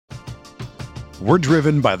We're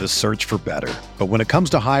driven by the search for better. But when it comes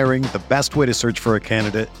to hiring, the best way to search for a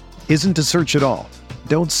candidate isn't to search at all.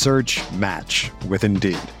 Don't search, match with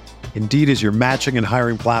Indeed. Indeed is your matching and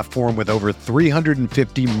hiring platform with over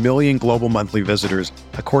 350 million global monthly visitors,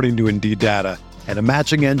 according to Indeed data, and a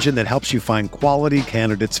matching engine that helps you find quality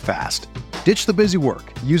candidates fast. Ditch the busy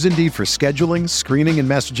work. Use Indeed for scheduling, screening, and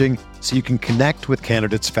messaging so you can connect with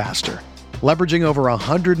candidates faster. Leveraging over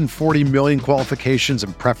 140 million qualifications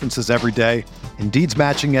and preferences every day, Indeed's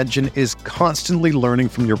matching engine is constantly learning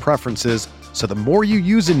from your preferences, so the more you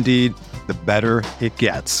use Indeed, the better it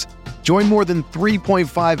gets. Join more than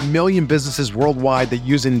 3.5 million businesses worldwide that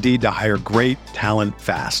use Indeed to hire great talent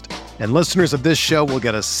fast. And listeners of this show will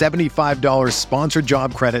get a $75 sponsored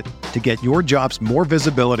job credit to get your jobs more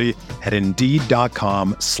visibility at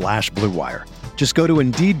Indeed.com/Blue Wire. Just go to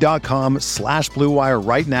Indeed.com/Blue Wire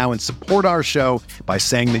right now and support our show by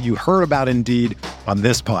saying that you heard about Indeed on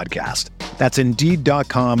this podcast. That's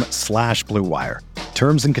Indeed.com/Blue Wire.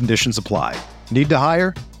 Terms and conditions apply. Need to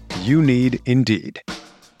hire? You need Indeed.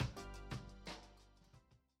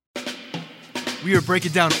 We are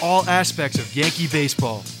breaking down all aspects of Yankee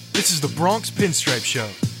baseball. This is the Bronx Pinstripe Show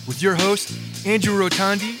with your hosts, Andrew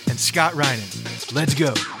Rotondi and Scott Reinen. Let's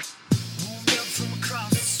go.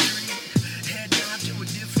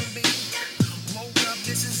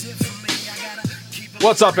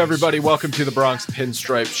 What's up, everybody? Welcome to the Bronx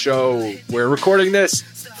Pinstripe Show. We're recording this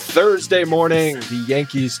Thursday morning. The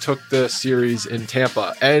Yankees took the series in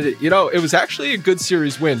Tampa, and you know it was actually a good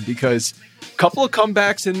series win because a couple of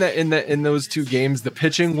comebacks in those two games. The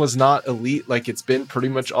pitching was not elite like it's been pretty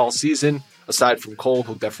much all season, aside from Cole,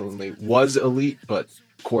 who definitely was elite, but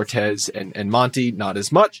Cortez and Monty not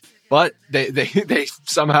as much. But they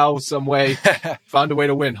somehow, some way found a way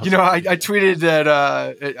to win. You know, I tweeted that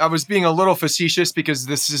I was being a little facetious because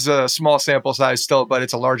this is a small sample size still, but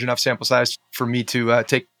it's a large enough sample size for me to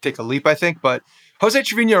take a leap, I think. But Jose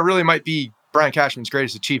Trevino really might be Brian Cashman's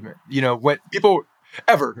greatest achievement. You know, when people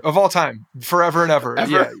ever of all time, forever and ever.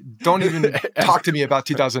 Yeah, don't even talk to me about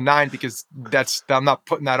 2009 because I'm not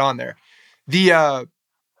putting that on there.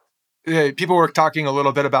 People were talking a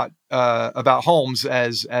little bit about Holmes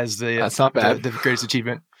as that's not bad. The greatest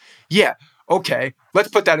achievement. Yeah. Okay. Let's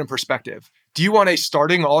put that in perspective. Do you want a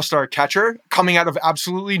starting all-star catcher coming out of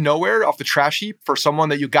absolutely nowhere off the trash heap for someone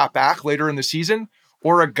that you got back later in the season,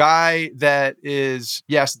 or a guy that is,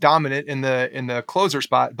 yes, dominant in the closer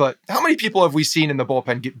spot, but how many people have we seen in the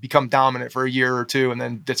bullpen become dominant for a year or two and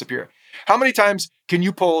then disappear? How many times can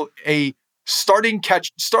you pull an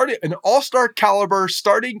all-star caliber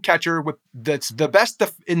starting catcher that's the best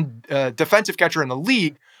defensive catcher in the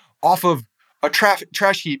league off of a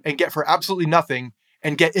trash heap and get for absolutely nothing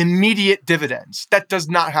and get immediate dividends? That does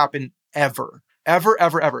not happen ever.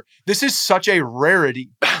 This is such a rarity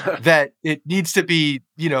that it needs to be,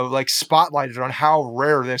 like spotlighted on how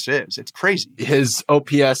rare this is. It's crazy. His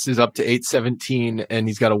OPS is up to 817 and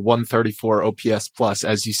he's got a 134 OPS plus.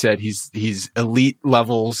 As you said, he's elite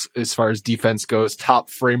levels as far as defense goes, top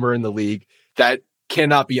framer in the league. That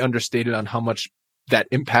cannot be understated on how much that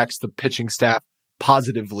impacts the pitching staff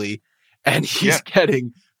positively. And he's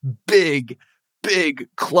getting big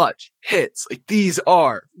clutch hits. Like, these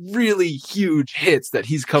are really huge hits that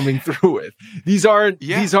he's coming through with. These aren't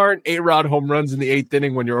A-Rod home runs in the 8th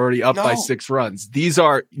inning when you're already up by 6 runs. These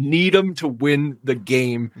are need them to win the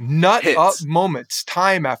game nut hits. Up moments,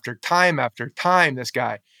 time after time after time, this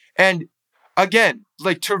guy. And again,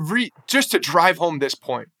 like just to drive home this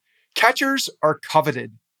point, catchers are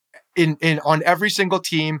coveted on every single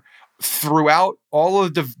team throughout all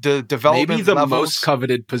of the development maybe the levels. Most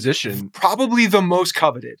coveted position. Probably the most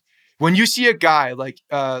coveted. When you see a guy like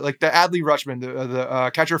the Adley Rutschman, the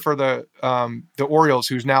catcher for the Orioles,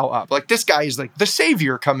 who's now up, like this guy is like the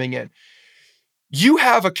savior coming in. You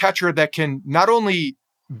have a catcher that can not only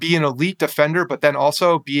be an elite defender, but then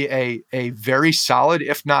also be a very solid,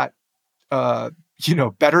 if not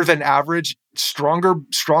better than average,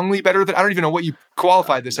 strongly better than, I don't even know what you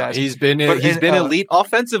qualify this as. He's been elite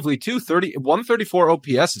offensively too. 134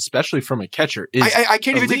 OPS, especially from a catcher. I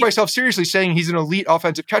can't even take myself seriously saying he's an elite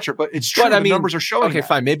offensive catcher, but it's true. The numbers are showing. Okay,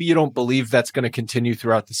 fine. Maybe you don't believe that's going to continue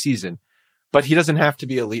throughout the season, but he doesn't have to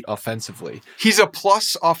be elite offensively. He's a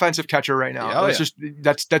plus offensive catcher right now.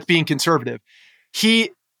 That's being conservative.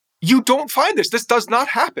 You don't find this. This does not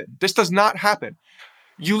happen.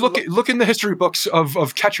 You look in the history books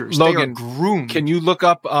of catchers. Logan, they are groomed. Can you look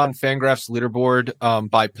up on Fangraph's leaderboard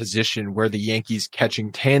by position where the Yankees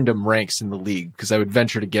catching tandem ranks in the league? Because I would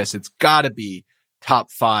venture to guess it's got to be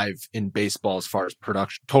top 5 in baseball as far as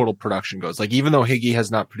total production goes. Like, even though Higgy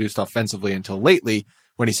has not produced offensively until lately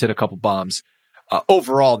when he's hit a couple bombs,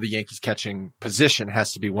 overall, the Yankees catching position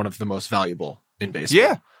has to be one of the most valuable in baseball.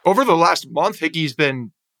 Yeah. Over the last month, Hickey's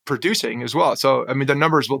been producing as well. So, I mean, the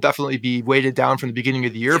numbers will definitely be weighted down from the beginning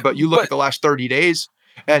of the year, but you look at the last 30 days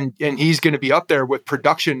and he's going to be up there with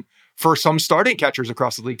production for some starting catchers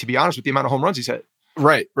across the league, to be honest, with the amount of home runs he's hit.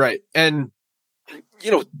 Right. And,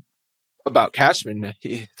 about Cashman,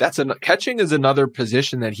 catching is another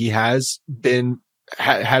position that he has been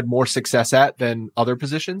had more success at than other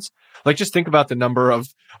positions. Like, just think about the number of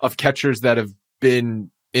catchers that have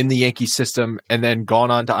been in the Yankee system and then gone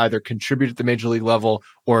on to either contribute at the major league level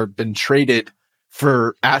or been traded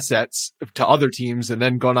for assets to other teams and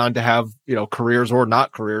then gone on to have, careers or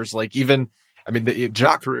not careers. Like, even,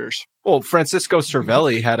 not careers. Well, Francisco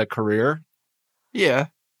Cervelli had a career. Yeah.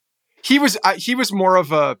 He was more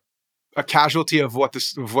of a casualty of what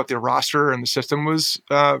the roster and the system was,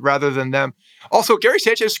 rather than them. Also, Gary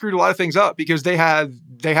Sanchez screwed a lot of things up because they had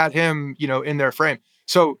him, in their frame.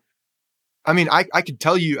 So, I mean, I could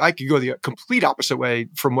tell you, I could go the complete opposite way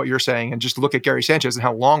from what you're saying and just look at Gary Sanchez and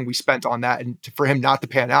how long we spent on that. And for him not to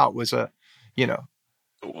pan out was that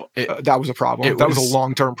was a problem. That was a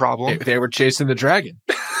long-term problem. They were chasing the dragon.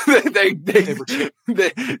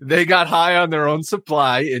 they got high on their own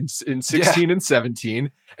supply in 16 and 17,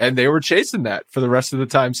 and they were chasing that for the rest of the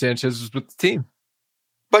time Sanchez was with the team.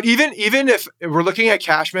 But even if we're looking at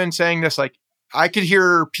Cashman saying this, like, I could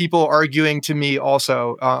hear people arguing to me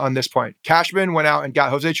also on this point. Cashman went out and got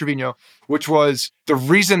Jose Trevino, which was the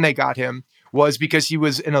reason they got him was because he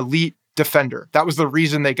was an elite defender. That was the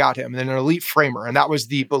reason they got him, and an elite framer, and that was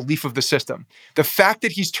the belief of the system. The fact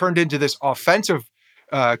that he's turned into this offensive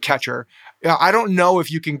catcher, I don't know if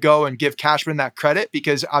you can go and give Cashman that credit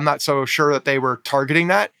because I'm not so sure that they were targeting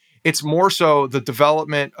that. It's more so the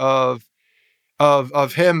development of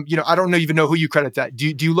him. I don't even know who you credit that.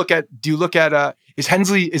 Do you look at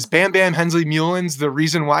is Bam Bam Hensley Mullins the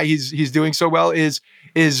reason why he's doing so well? Is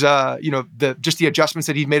the adjustments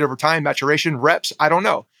that he's made over time, maturation, reps? I don't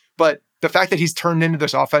know. But the fact that he's turned into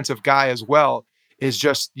this offensive guy as well is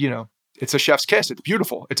just, it's a chef's kiss. It's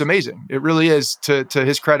beautiful. It's amazing. It really is, to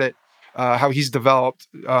his credit, how he's developed.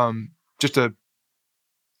 It's an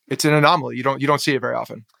anomaly. You don't see it very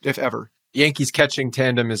often, if ever. Yankees catching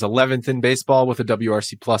tandem is 11th in baseball with a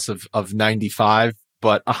WRC plus of 95.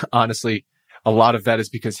 But honestly, a lot of that is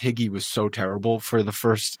because Higgy was so terrible for the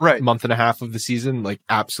first month and a half of the season. Like,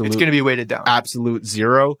 absolute. It's going to be weighted down. Absolute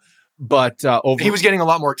zero. But he was getting a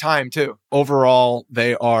lot more time too. Overall,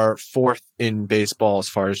 they are 4th in baseball as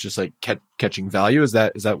far as just like catching value. Is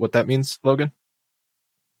that what that means, Logan?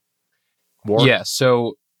 More? Yeah.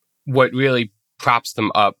 So what really props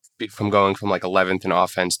them up from going from like 11th in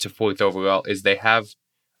offense to 4th overall is they have,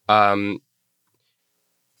 I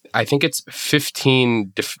think it's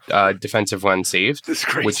 15 defensive runs saved,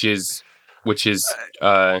 which is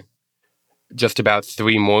just about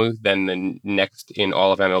 3 more than the next in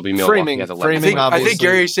all of MLB. Milwaukee has 11. I think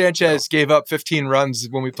Gary Sanchez gave up 15 runs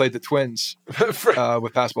when we played the Twins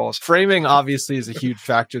with pass balls. Framing obviously is a huge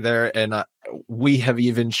factor there, and we have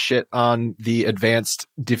even shit on the advanced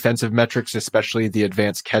defensive metrics, especially the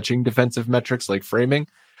advanced catching defensive metrics like framing.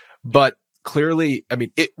 But clearly, I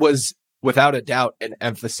mean, it was without a doubt an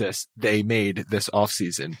emphasis they made this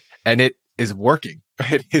offseason, and it is working.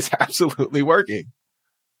 It is absolutely working.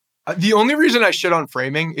 The only reason I shit on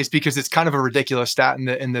framing is because it's kind of a ridiculous stat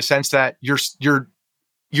in the sense that we're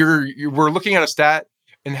looking at a stat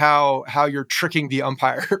and how you're tricking the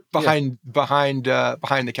umpire behind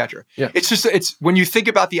the catcher. Yeah. It's when you think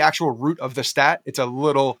about the actual root of the stat, it's a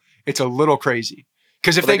little crazy.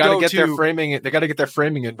 Because if they got to get their framing, they got to get their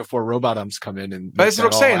framing in before robot umps come in. And that's what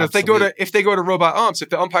I'm saying. If they go to robot umps,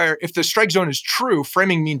 if the strike zone is true,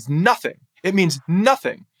 framing means nothing. It means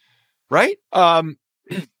nothing, right?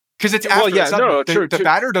 Because it's after. The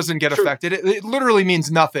batter doesn't get affected. It literally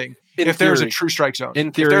means nothing if there's a true strike zone.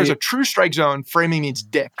 In theory, if there's a true strike zone, framing means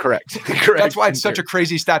dick. Correct. That's why it's such a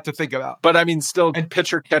crazy stat to think about. But I mean, still,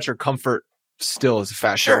 pitcher catcher comfort still is a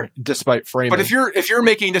factor, despite framing. But if you're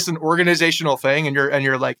making this an organizational thing and you're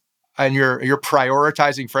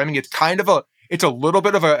prioritizing framing, it's a little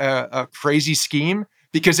bit of a crazy scheme.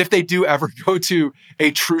 Because if they do ever go to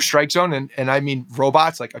a true strike zone, and I mean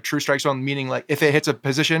robots, like a true strike zone, meaning like if it hits a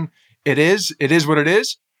position, it is what it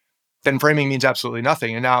is, then framing means absolutely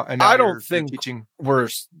nothing. And now I don't think we're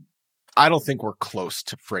close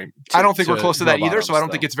to frame. I don't think we're close to that either. So I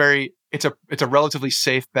don't think it's a relatively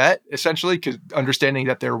safe bet, essentially, because understanding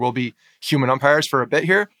that there will be human umpires for a bit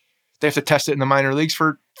here. They have to test it in the minor leagues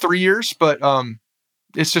for 3 years, but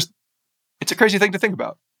it's a crazy thing to think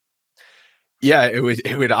about. Yeah, it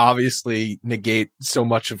would obviously negate so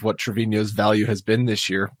much of what Trevino's value has been this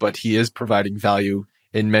year, but he is providing value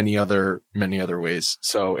in many other ways.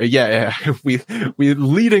 So yeah, we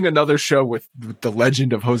leading another show with the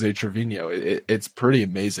legend of Jose Trevino. It's pretty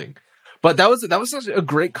amazing. But that was such a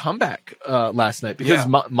great comeback last night because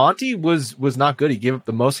Monty was not good. He gave up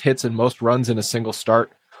the most hits and most runs in a single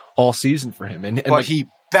start all season for him, and but he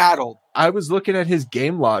battled. I was looking at his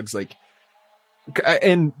game logs, like.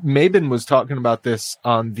 And Maben was talking about this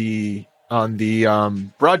on the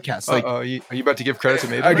broadcast. Like, are you about to give credit to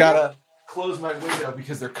Maben? I gotta close my window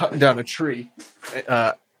because they're cutting down a tree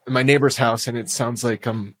in my neighbor's house, and it sounds like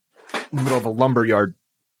I'm in the middle of a lumber yard.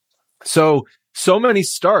 So many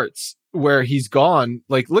starts where he's gone.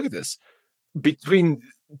 Like, look at this, between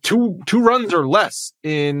two runs or less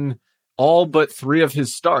in all but 3 of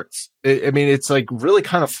his starts. I mean, it's like really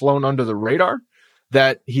kind of flown under the radar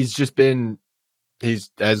that he's just been.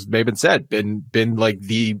 He's, as Maben said, been like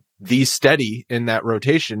the steady in that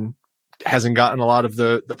rotation, hasn't gotten a lot of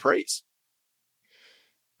the praise.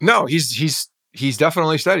 No, he's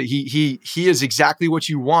definitely steady. He is exactly what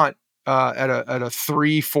you want at a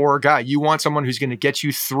 3-4 guy. You want someone who's going to get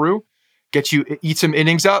you through, eat some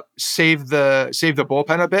innings up, save the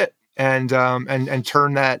bullpen a bit, and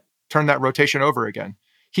turn that rotation over again.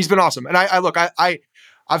 He's been awesome. And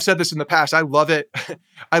I've said this in the past. I love it.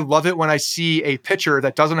 I love it when I see a pitcher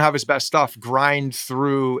that doesn't have his best stuff grind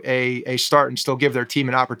through a start and still give their team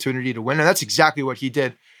an opportunity to win. And that's exactly what he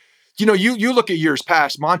did. You know, you look at years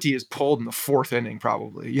past, Monty is pulled in the 4th inning,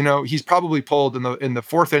 probably. You know, he's probably pulled in the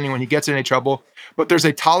 4th inning when he gets in any trouble. But there's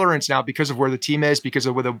a tolerance now because of where the team is, because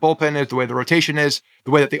of where the bullpen is, the way the rotation is,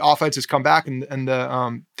 the way that the offense has come back, and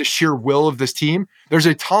the sheer will of this team. There's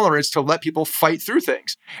a tolerance to let people fight through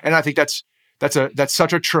things. And I think that's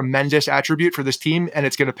such a tremendous attribute for this team, and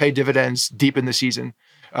it's going to pay dividends deep in the season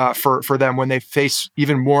for them when they face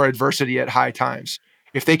even more adversity at high times.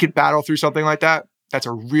 If they could battle through something like that, that's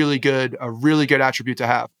a really good attribute to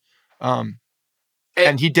have.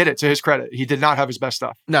 And he did it, to his credit. He did not have his best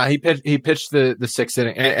stuff. No, he pitched the 6th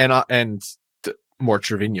inning, and more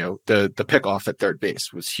Trevino, the pickoff at third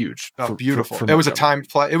base was huge. Beautiful. It was a timed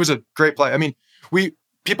play. It was a great play. I mean,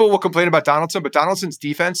 people will complain about Donaldson, but Donaldson's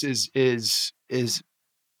defense is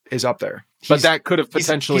up there. But that could have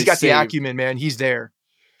potentially he's got the acumen, man. He's there.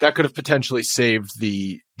 That could have potentially saved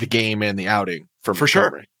the game and the outing for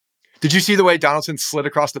sure. Did you see the way Donaldson slid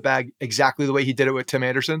across the bag exactly the way he did it with Tim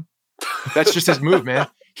Anderson? That's just his move, man.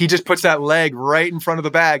 He just puts that leg right in front of the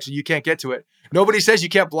bag so you can't get to it. Nobody says you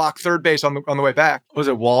can't block third base on the way back. Was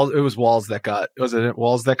it Walls? It was Walls that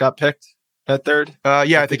got picked at third?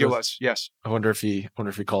 Yeah, I think it was. Yes. I wonder if he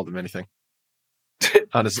called him anything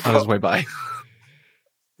on his way by.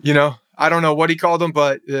 You know, I don't know what he called him,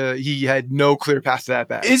 but he had no clear path to that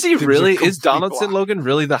bag. Is he really? Is Donaldson block. Logan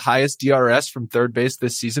really the highest DRS from third base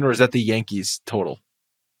this season, or is that the Yankees total?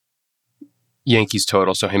 Yankees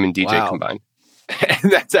total, so him and DJ combined.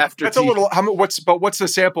 And that's after. That's a little. What's the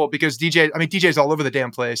sample? Because DJ's all over the damn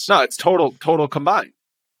place. No, it's total combined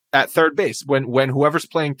at third base. When whoever's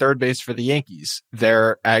playing third base for the Yankees,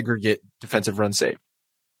 their aggregate defensive run saved.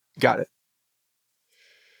 Got it.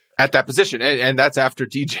 At that position, and that's after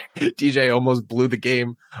DJ almost blew the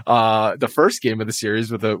game, the first game of the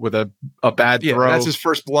series with a bad throw. That's his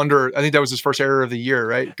first blunder. I think that was his first error of the year,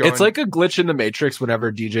 right? It's like a glitch in the Matrix.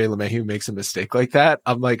 Whenever DJ LeMahieu makes a mistake like that,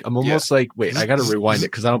 I'm almost like, wait, I got to rewind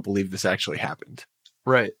it because I don't believe this actually happened.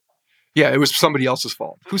 Right? Yeah, it was somebody else's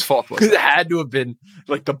fault. Whose fault was it? It had to have been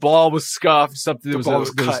like the ball was scuffed. Something. The ball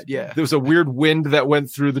was cut. Yeah, there was a weird wind that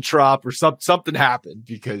went through the trop, or something happened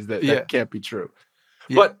because that can't be true.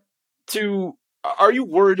 Yeah. But are you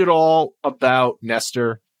worried at all about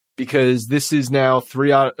Nestor? Because this is now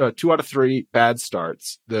 2 out of 3 bad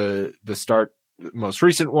starts. The most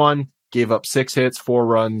recent one, gave up 6 hits, 4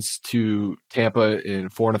 runs to Tampa in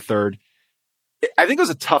 4 1/3. I think it was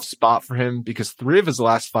a tough spot for him because 3 of his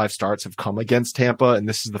last 5 starts have come against Tampa, and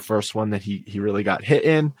this is the first one that he really got hit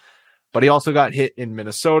in. But he also got hit in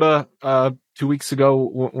Minnesota 2 weeks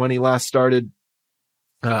ago when he last started.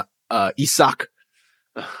 Isaac.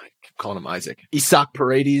 Calling him Isaac. Isaac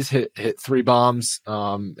Paredes hit 3 bombs,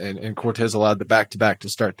 and Cortez allowed the back-to-back to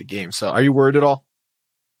start the game. So are you worried at all?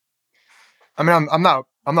 I mean, I'm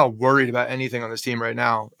not worried about anything on this team right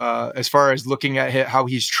now. As far as looking at how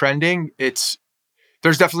he's trending,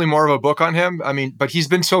 there's definitely more of a book on him. I mean, but he's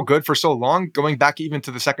been so good for so long, going back even to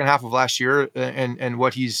the second half of last year and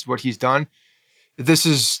what he's done. This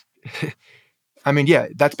is I mean,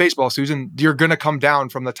 that's baseball, Susan. You're going to come down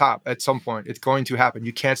from the top at some point. It's going to happen.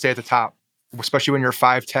 You can't stay at the top especially when you're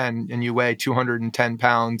 5'10" and you weigh 210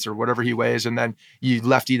 pounds or whatever he weighs, and then you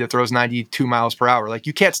lefty that throws 92 miles per hour. Like,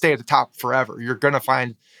 you can't stay at the top forever. You're going to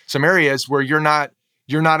find some areas where you're not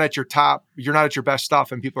at your top, you're not at your best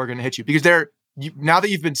stuff, and people are going to hit you because now that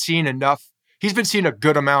you've been seeing enough, he's been seeing a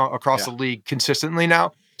good amount across the league consistently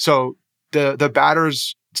now. So the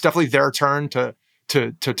batters, it's definitely their turn to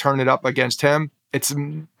turn it up against him.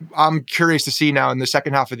 I'm curious to see now in the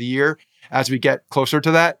second half of the year, as we get closer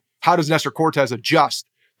to that, how does Nestor Cortes adjust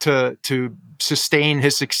to sustain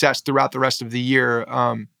his success throughout the rest of the year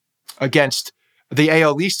against the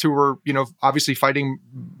AL East, who were, obviously fighting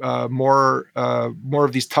more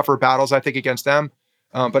of these tougher battles, I think, against them.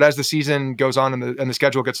 But as the season goes on and the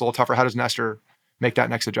schedule gets a little tougher, how does Nestor make that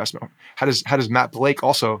next adjustment? How does Matt Blake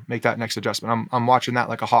also make that next adjustment? I'm watching that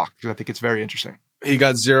like a hawk because I think it's very interesting. He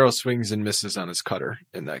got 0 swings and misses on his cutter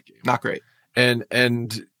in that game. Not great. And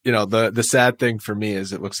the sad thing for me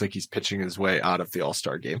is it looks like he's pitching his way out of the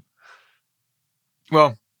All-Star game.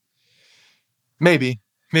 Well, maybe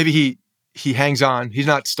he hangs on. He's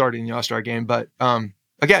not starting the All-Star game, but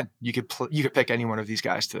again, you could pick any one of these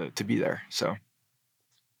guys to be there. So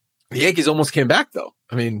the Yankees almost came back, though.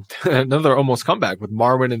 I mean, another almost comeback with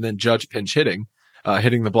Marwin and then Judge pinch hitting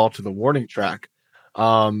the ball to the warning track.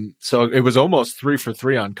 So it was almost 3 for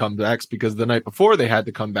 3 on comebacks because the night before they had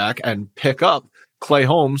to come back and pick up Clay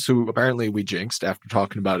Holmes, who apparently we jinxed after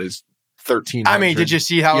talking about his 13. I mean, did you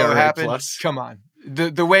see how it happened? Plus. Come on.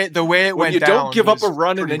 The way it when went you down. Don't give up a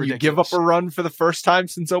run and then ridiculous. You give up a run for the first time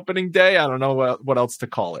since opening day. I don't know what else to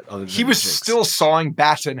call it. He was still sawing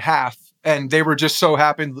bats in half, and they were just so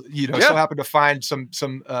happy, so happy to find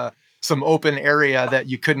some open area that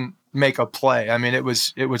you couldn't make a play. I mean, it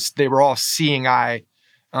was they were all seeing eye.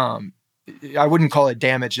 I wouldn't call it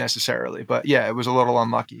damage necessarily, but yeah, it was a little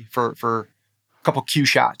unlucky for a couple cue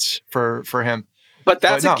shots for him. But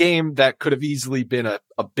that's a game that could have easily been a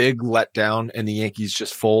big letdown, and the Yankees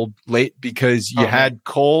just fold late because you had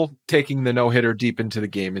Cole taking the no-hitter deep into the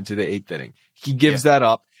game, into the 8th inning. He gives that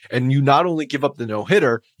up, and you not only give up the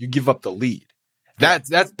no-hitter, you give up the lead.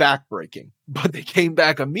 That's backbreaking. But they came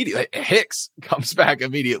back immediately. Hicks comes back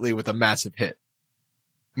immediately with a massive hit.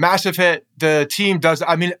 Massive hit. The team does.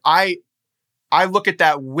 I mean, I look at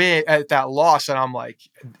that win, at that loss, and I'm like,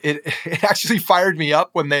 it actually fired me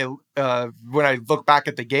up when I look back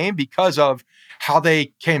at the game because of how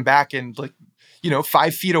they came back and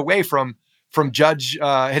 5 feet away from Judge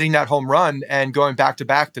hitting that home run and going back to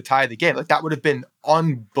back to tie the game. Like, that would have been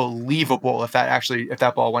unbelievable if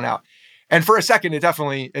that ball went out. And for a second, it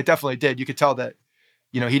definitely did. You could tell that,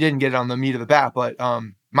 he didn't get it on the meat of the bat, but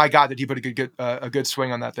my God, did he put a good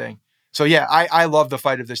swing on that thing. So yeah, I love the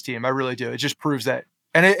fight of this team. I really do. It just proves that,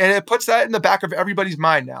 and it puts that in the back of everybody's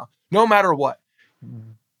mind now. No matter what,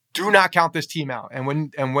 do not count this team out. And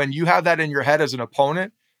when you have that in your head as an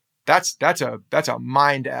opponent, that's a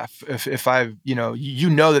mind f. If I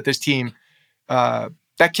that this team,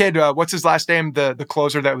 that kid, what's his last name, the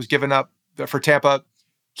closer that was given up for Tampa,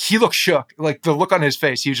 he looked shook. Like, the look on his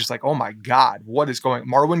face, he was just like, oh my God, what is going on?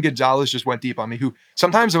 Marwin Gonzalez just went deep on me, who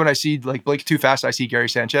sometimes when I see like Blake too fast, I see Gary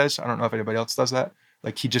Sanchez. I don't know if anybody else does that.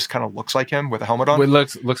 Like, he just kind of looks like him with a helmet on. Wait,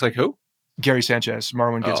 looks like who? Gary Sanchez,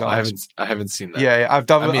 Marwin Gonzalez. I haven't seen that. Yeah, I've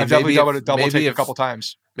definitely double take a couple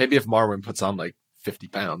times. Maybe if Marwin puts on like 50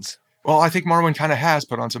 pounds. Well, I think Marwin kind of has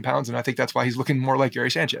put on some pounds, and I think that's why he's looking more like Gary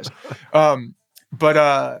Sanchez.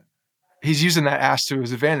 But he's using that ass to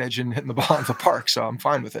his advantage and hitting the ball in the park, so I'm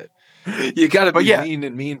fine with it. You got to be lean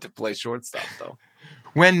and mean to play shortstop, though.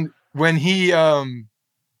 When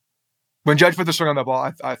Judge put the swing on the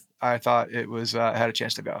ball, I thought it was had a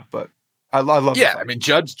chance to go, but I love. Yeah, I mean,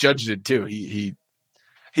 Judge did too. He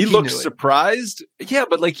looked surprised. Yeah,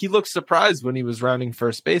 but like, he looked surprised when he was rounding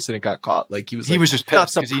first base and it got caught. Like, he was just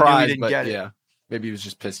pissed because he knew he didn't get it. Yeah, maybe he was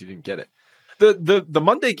just pissed he didn't get it. The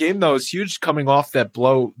Monday game, though, is huge, coming off that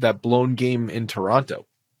blown game in Toronto.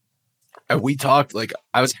 And we talked, like,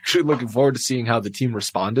 I was actually looking forward to seeing how the team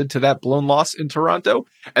responded to that blown loss in Toronto.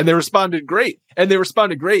 And they responded great. And they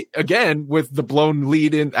responded great again with the blown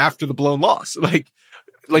lead in after the blown loss. Like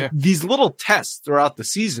these little tests throughout the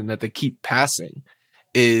season that they keep passing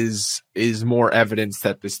is more evidence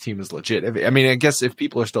that this team is legit. I mean, I guess if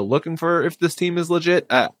people are still looking for if this team is legit,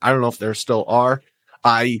 I don't know if there still are.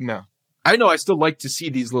 I know I still like to see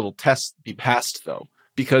these little tests be passed, though,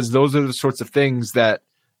 because those are the sorts of things that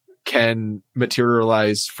can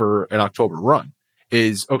materialize for an October run.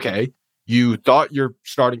 Is, okay, you thought your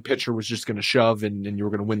starting pitcher was just going to shove and you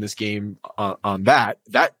were going to win this game on that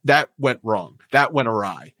went wrong. That went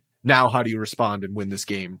awry. Now, how do you respond and win this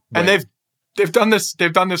game? And they've done this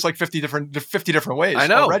like 50 different ways. I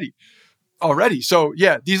know already. already. So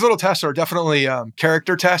yeah, these little tests are definitely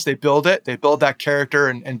character tests. They build that character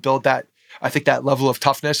and build that, I think, that level of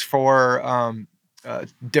toughness for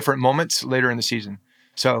different moments later in the season.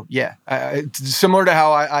 So yeah, it's similar to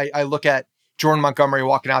how I look at Jordan Montgomery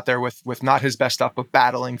walking out there with not his best stuff, but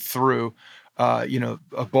battling through,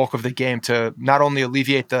 a bulk of the game to not only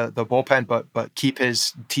alleviate the bullpen, but keep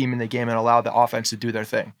his team in the game and allow the offense to do their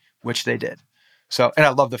thing, which they did. So, and I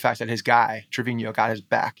love the fact that his guy Trevino got his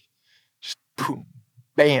back. Just boom,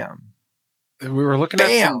 bam. We were looking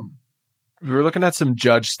at some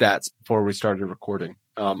Judge stats before we started recording.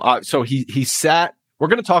 So he sat. We're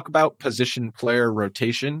going to talk about position player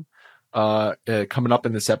rotation coming up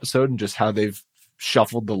in this episode and just how they've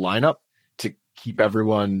shuffled the lineup to keep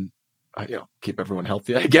everyone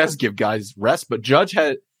healthy, I guess, give guys rest. But Judge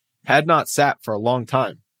had not sat for a long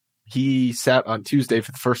time. He sat on Tuesday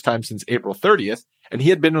for the first time since April 30th, and he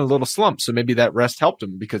had been in a little slump. So maybe that rest helped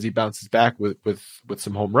him because he bounces back with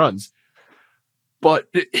some home runs. But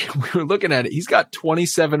we were looking at it. He's got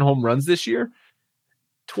 27 home runs this year.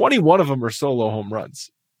 21 of them are solo home runs.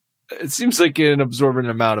 It seems like an absorbent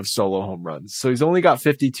amount of solo home runs. So he's only got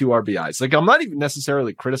 52 RBIs. Like, I'm not even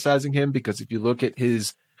necessarily criticizing him because if you look at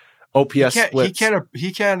his OPS splits,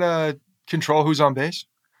 he can't control who's on base.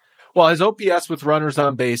 Well, his OPS with runners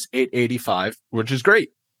on base, 885, which is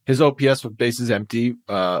great. His OPS with bases empty,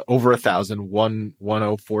 over 1,000,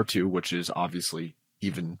 11042, which is obviously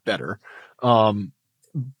even better. But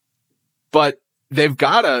they've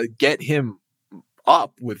got to get him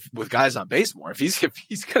up with guys on base more. If he's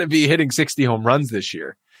going to be hitting 60 home runs this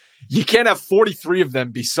year, you can't have 43 of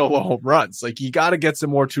them be solo home runs. Like, you got to get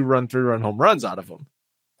some more 2-run, 3-run home runs out of them.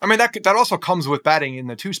 I mean, that also comes with batting in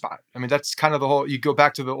the 2 spot. I mean, that's kind of the whole, you go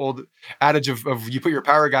back to the old adage of you put your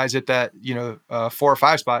power guys at that, 4 or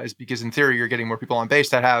 5 spot is because in theory, you're getting more people on base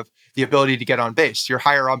that have the ability to get on base. Your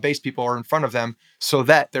higher on base people are in front of them so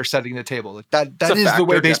that they're setting the table. Like that is factor, the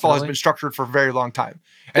way baseball has been structured for a very long time.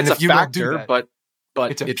 And it's if you factor, don't do that,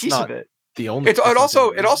 but it's a piece of it. The only it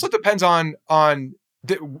also depends on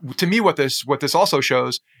to me, what this also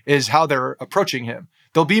shows is how they're approaching him.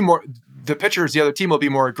 They'll be more, the pitchers, the other team will be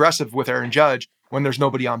more aggressive with Aaron Judge when there's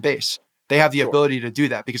nobody on base. They have the ability to do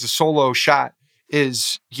that because a solo shot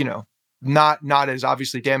is, not as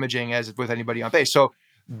obviously damaging as with anybody on base. So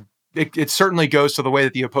it certainly goes to the way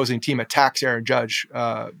that the opposing team attacks Aaron Judge,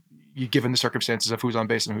 given the circumstances of who's on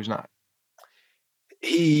base and who's not.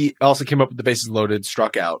 He also came up with the bases loaded,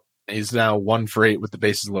 struck out. He's now 1 for 8 with the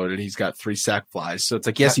bases loaded. He's got 3 sack flies. So it's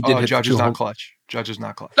like, yes, he did hit Judge is not clutch. Judge is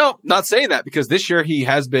not clutch. No, not saying that because this year he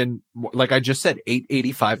has been, like I just said,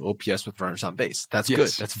 885 OPS with runners on base. That's good.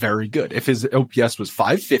 That's very good. If his OPS was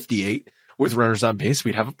 558 with runners on base,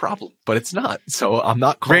 we'd have a problem, but it's not. So I'm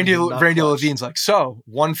not calling Randy Levine's like,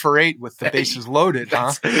 1 for 8 with the bases loaded,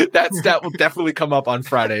 huh? That will definitely come up on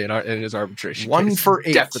Friday in his arbitration. 1 case. for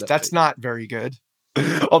 8. Definitely. That's not very good.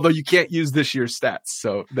 Although you can't use this year's stats,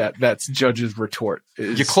 so that's Judge's retort.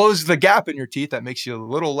 You close the gap in your teeth, that makes you a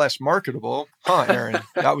little less marketable, huh, Aaron?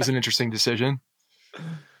 That was an interesting decision.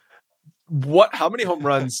 How many home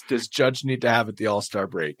runs does Judge need to have at the All-Star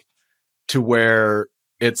break to where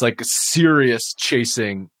it's like a serious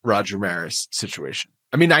chasing Roger Maris situation?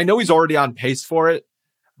 I mean, I know he's already on pace for it,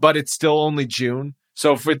 but it's still only June.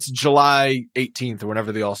 So if it's July 18th or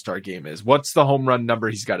whenever the All-Star game is, what's the home run number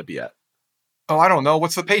he's got to be at? Oh, I don't know.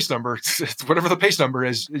 What's the pace number? It's whatever the pace number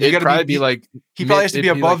is. He probably has to be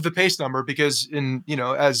above the pace number because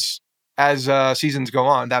as seasons go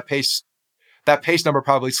on, that pace number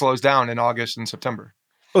probably slows down in August and September.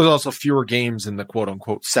 There's also fewer games in the quote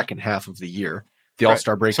unquote second half of the year. The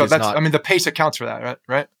All-Star break is not. I mean, the pace accounts for that,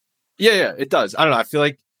 right? Yeah, it does. I don't know. I feel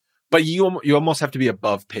like, but you almost have to be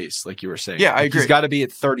above pace, like you were saying. Yeah, I agree. He's got to be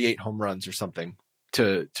at 38 home runs or something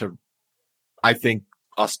to I think,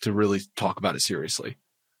 us to really talk about it seriously.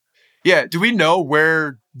 Yeah. Do we know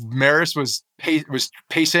where Maris was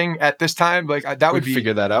pacing at this time? Like that would be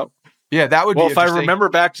figure that out. Yeah, that would be. Well, if I remember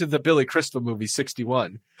back to the Billy Crystal movie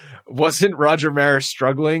 61, wasn't Roger Maris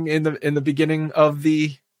struggling in the beginning of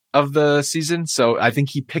the season? So I think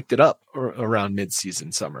he picked it up around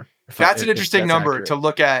mid-season summer. That's an interesting number accurate to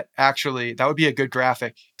look at. Actually, that would be a good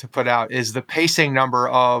graphic to put out. Is the pacing number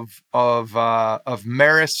of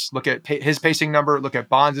Maris? Look at his pacing number. Look at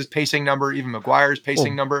Bonds' pacing number. Even McGuire's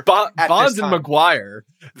pacing number. Bonds and McGuire,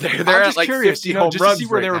 they're at like curious, 50 home runs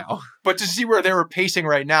right now. But to see where they were pacing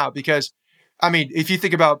right now, because I mean, if you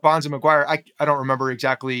think about Bonds and McGuire, I don't remember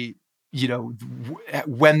exactly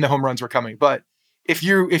when the home runs were coming, but if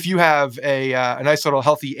you have a nice little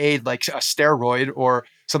healthy aid like a steroid or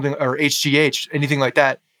something, or HGH, anything like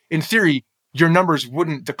that, in theory, your numbers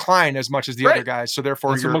wouldn't decline as much as the other guys. So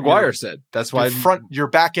therefore, that's what McGuire said. That's why your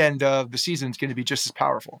back end of the season is going to be just as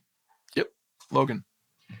powerful. Yep. Logan.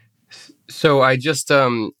 So I just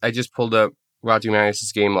pulled up Roger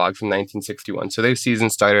Maris's game log from 1961. So their season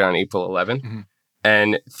started on April 11th,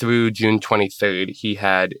 and through June 23rd, he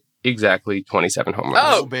had exactly 27 home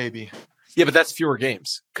runs. Oh, baby. Yeah, but that's fewer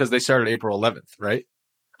games because they started April 11th, right?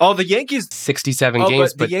 Oh, the Yankees 67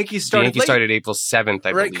 games, but the Yankees started April 7th,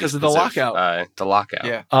 I believe, because of the lockout. The lockout.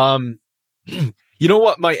 Yeah. You know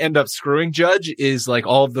what might end up screwing Judge is like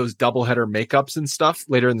all of those doubleheader makeups and stuff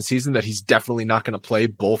later in the season that he's definitely not going to play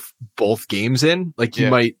both games in. Like he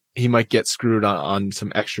might get screwed on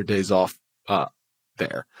some extra days off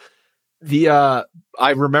there.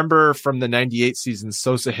 I remember from the 98 season,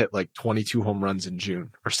 Sosa hit like 22 home runs in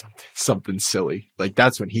June or something silly. Like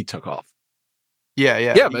that's when he took off.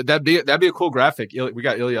 Yeah. But that'd be a cool graphic. We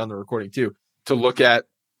got Ilya on the recording too to look at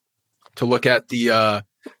the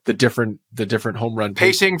different home run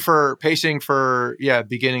pacing for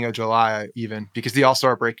beginning of July even, because the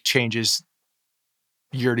All-Star break changes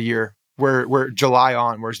year to year. Where July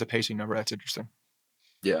on, where's the pacing number? That's interesting.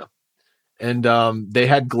 Yeah. And they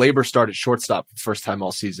had Glaber start at shortstop for the first time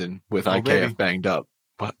all season with IKF banged up.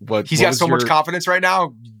 But he's got so much confidence right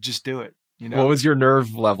now. Just do it. You know. What was your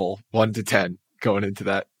nerve level 1 to 10 going into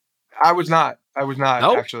that? I was not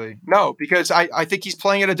actually. No, because I think he's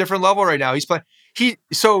playing at a different level right now.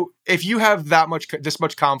 So if you have this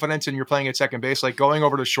much confidence and you're playing at second base, like going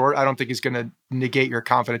over to short, I don't think is going to negate your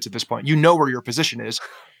confidence at this point. You know where your position is.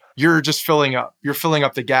 You're just filling up. You're filling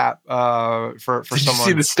up the gap for someone. Did you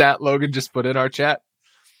see the stat Logan just put in our chat?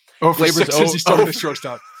 Oh, for Glaber's he started at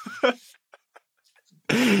shortstop.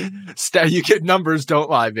 You get numbers, don't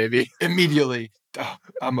lie, baby. Immediately. Oh,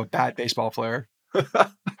 I'm a bad baseball player.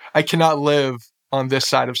 I cannot live on this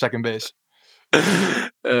side of second base.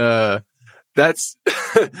 That's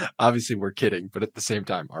obviously we're kidding, but at the same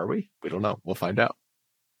time, are we? We don't know. We'll find out.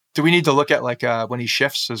 Do we need to look at like when he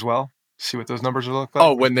shifts as well? See what those numbers will look like?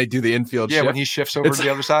 Oh, when they do the infield shift? When he shifts over to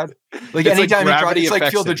the other side. Like anytime it's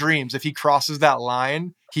like Field of Dreams. If he crosses that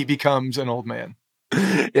line, he becomes an old man.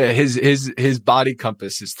 Yeah, his body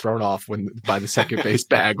compass is thrown off by the second base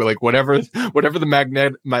bag. Like whatever the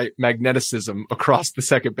magneticism across the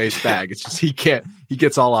second base bag, it's just he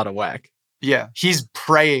gets all out of whack. Yeah, he's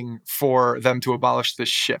praying for them to abolish this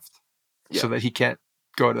shift so that he can't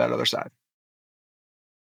go to that other side.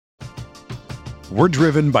 We're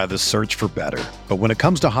driven by the search for better. But when it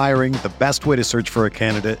comes to hiring, the best way to search for a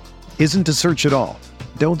candidate isn't to search at all.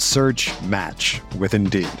 Don't search, match with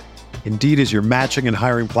Indeed. Indeed is your matching and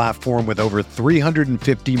hiring platform with over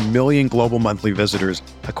 350 million global monthly visitors,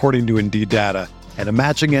 according to Indeed data, and a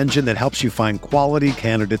matching engine that helps you find quality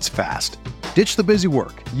candidates fast. Ditch the busy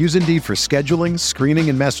work. Use Indeed for scheduling, screening,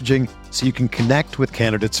 and messaging so you can connect with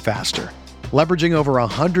candidates faster. Leveraging over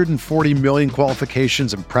 140 million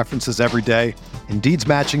qualifications and preferences every day, Indeed's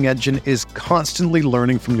matching engine is constantly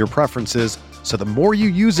learning from your preferences, so the more you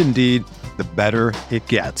use Indeed, the better it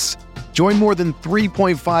gets. Join more than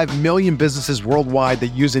 3.5 million businesses worldwide that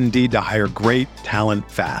use Indeed to hire great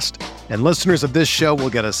talent fast. And listeners of this show will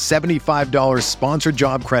get a $75 sponsored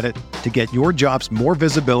job credit to get your jobs more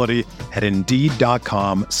visibility at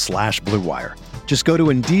Indeed.com/Blue Wire. Just go to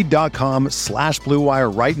Indeed.com/Blue Wire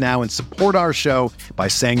right now and support our show by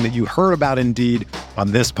saying that you heard about Indeed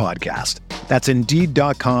on this podcast. That's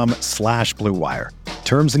Indeed.com/Blue Wire.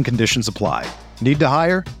 Terms and conditions apply. Need to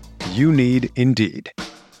hire? You need Indeed.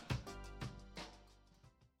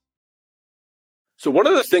 So one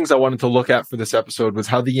of the things I wanted to look at for this episode was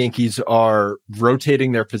how the Yankees are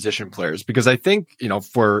rotating their position players, because I think,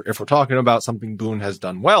 if we're talking about something Boone has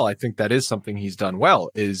done well, I think that is something he's done well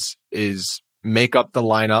is make up the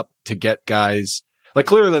lineup to get guys, like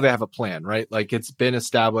clearly they have a plan, right? Like it's been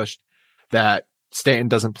established that Stanton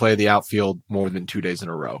doesn't play the outfield more than 2 days in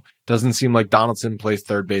a row. Doesn't seem like Donaldson plays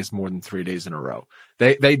third base more than 3 days in a row.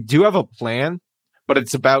 They do have a plan, but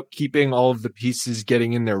it's about keeping all of the pieces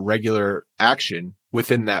getting in their regular action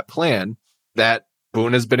within that plan that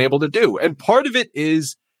Boone has been able to do. And part of it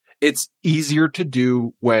is it's easier to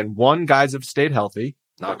do when one, guys have stayed healthy,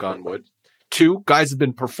 knock on wood. Two, guys have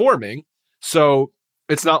been performing. So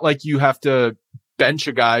it's not like you have to bench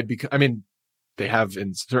a guy because, they have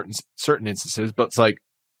in certain instances, but it's like,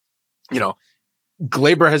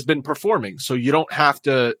 Glaber has been performing. So you don't have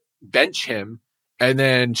to bench him and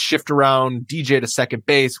then shift around DJ to second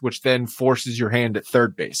base, which then forces your hand at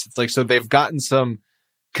third base. It's like, so they've gotten some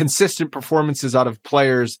consistent performances out of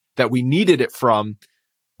players that we needed it from,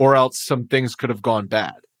 or else some things could have gone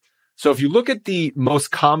bad. So if you look at the most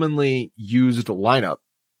commonly used lineup,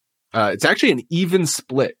 it's actually an even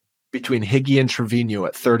split between Higgy and Trevino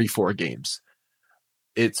at 34 games.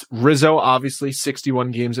 It's Rizzo, obviously,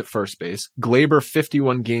 61 games at first base. Glaber,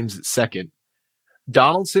 51 games at second.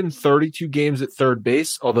 Donaldson, 32 games at third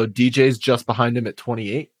base, although DJ's just behind him at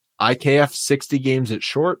 28. IKF, 60 games at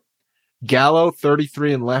short. Gallo,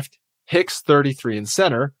 33 in left. Hicks, 33 in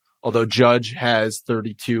center, although Judge has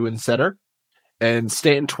 32 in center. And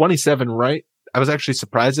Stanton, 27 right. I was actually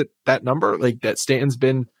surprised at that number, like that Stanton's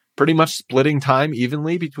been pretty much splitting time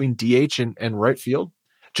evenly between DH and right field.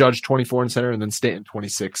 Judge 24 in center, and then Stanton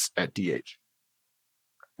 26 at DH.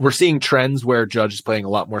 We're seeing trends where Judge is playing a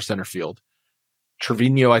lot more center field.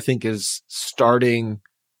 Trevino, I think, is starting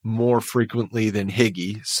more frequently than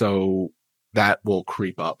Higgy, so that will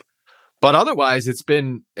creep up. But otherwise, it's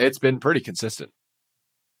been pretty consistent.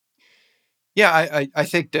 Yeah, I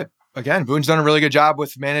think that, again, Boone's done a really good job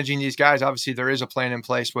with managing these guys. Obviously, there is a plan in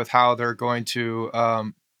place with how they're going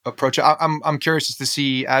to approach it. I'm curious to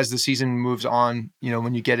see as the season moves on,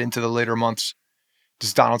 when you get into the later months,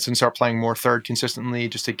 does Donaldson start playing more third consistently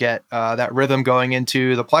just to get that rhythm going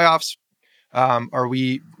into the playoffs? Are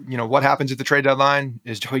we, what happens at the trade deadline?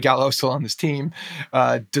 Is Joey Gallo still on this team?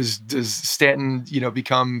 Does Stanton,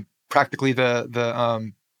 become practically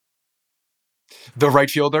the right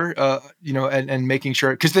fielder, and making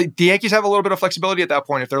sure, because the Yankees have a little bit of flexibility at that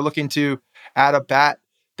point. If they're looking to add a bat,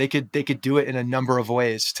 they could do it in a number of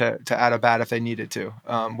ways to add a bat if they needed to,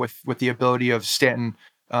 with the ability of Stanton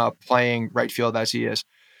playing right field as he is.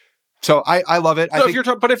 So I love it. So if you're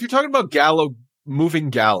talking about Gallo, moving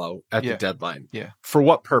Gallo at the deadline, for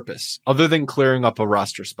what purpose other than clearing up a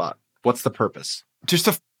roster spot? What's the purpose?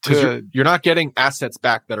 Just you're not getting assets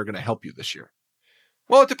back that are going to help you this year.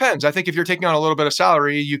 Well, it depends. I think if you're taking on a little bit of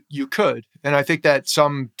salary, you could. And I think that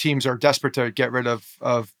some teams are desperate to get rid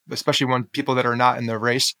of especially when people that are not in the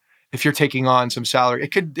race. If you're taking on some salary,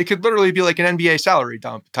 it could literally be like an NBA salary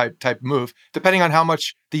dump type move, depending on how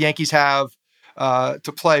much the Yankees have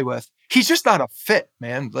to play with. He's just not a fit,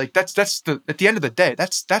 man. Like at the end of the day,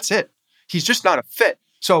 that's it. He's just not a fit.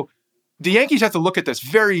 So the Yankees have to look at this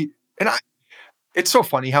it's so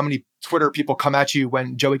funny how many Twitter people come at you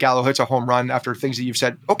when Joey Gallo hits a home run after things that you've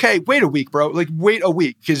said. Okay, wait a week, bro. Like, wait a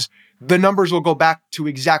week, because the numbers will go back to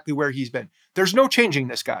exactly where he's been. There's no changing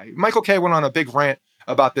this guy. Michael Kay went on a big rant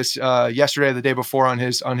about this yesterday or the day before on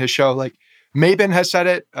his show. Like, Maben has said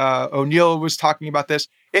it. O'Neill was talking about this.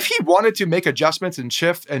 If he wanted to make adjustments and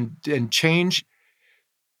shift and change,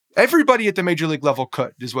 everybody at the major league level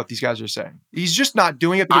could, is what these guys are saying. He's just not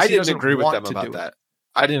doing it because he doesn't want to do it.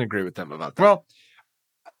 I didn't agree with them about that. Well,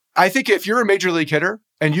 I think if you're a major league hitter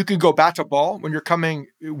and you can go bat to ball when you're coming,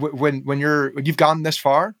 when you've gone this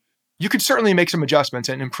far, you could certainly make some adjustments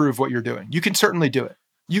and improve what you're doing. You can certainly do it.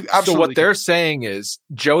 You absolutely. So what they're saying is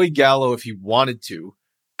Joey Gallo, if he wanted to,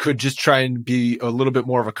 could just try and be a little bit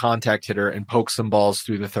more of a contact hitter and poke some balls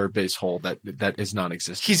through the third base hole that is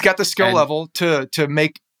non-existent. He's got the skill level to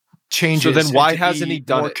make changes. So then why hasn't he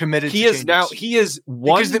done it? Committed. He is now. He is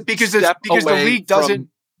one because the league doesn't.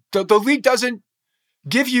 The league doesn't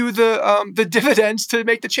give you the dividends to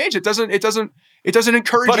make the change. It doesn't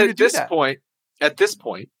encourage you to do that. At this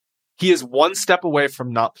point, he is one step away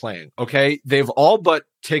from not playing. Okay. They've all but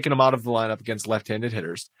taken him out of the lineup against left-handed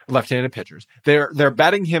pitchers. They're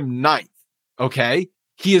batting him ninth. Okay.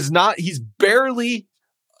 He's barely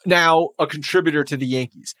now a contributor to the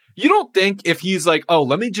Yankees. You don't think if he's like, oh,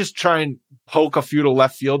 let me just try and poke a few to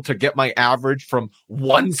left field to get my average from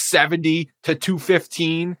 170 to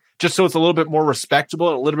 215, just so it's a little bit more respectable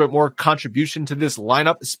and a little bit more contribution to this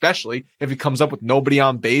lineup, especially if he comes up with nobody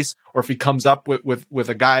on base or if he comes up with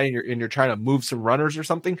a guy and you're trying to move some runners or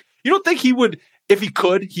something. You don't think he would, if he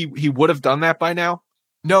could, he would have done that by now?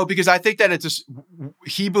 No, because I think that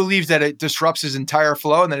he believes that it disrupts his entire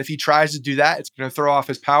flow, and that if he tries to do that, it's going to throw off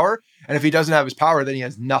his power. And if he doesn't have his power, then he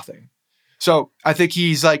has nothing. So I think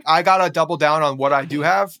he's like, I got to double down on what I do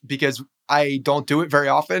have because I don't do it very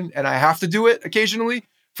often, and I have to do it occasionally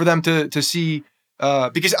for them to see.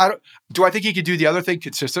 Because do I think he could do the other thing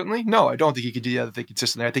consistently? No, I don't think he could do the other thing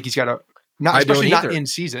consistently. I think he's got to, not in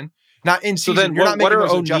season. Not in season. So then, you're not making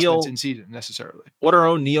those adjustments in season necessarily. What are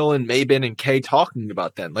O'Neill and Maben and Kay talking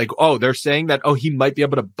about then? Like, they're saying that he might be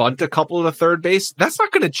able to bunt a couple of the third base. That's not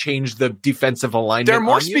going to change the defensive alignment. They're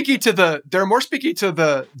more speaking to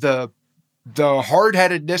the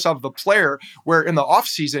hard-headedness of the player, where in the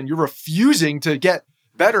offseason you're refusing to get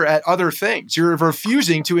better at other things. You're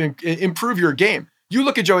refusing to improve your game. You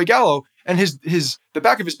look at Joey Gallo and the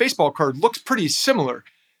back of his baseball card looks pretty similar.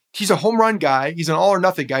 He's a home run guy. He's an all or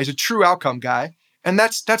nothing guy. He's a true outcome guy. And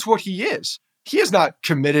that's what he is. He has not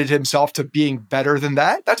committed himself to being better than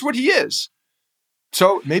that. That's what he is.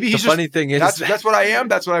 So maybe he's the funny thing is that's what I am.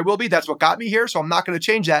 That's what I will be. That's what got me here. So I'm not going to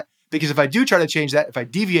change that, because if I do try to change that, if I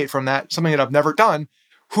deviate from that, something that I've never done,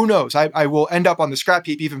 who knows? I will end up on the scrap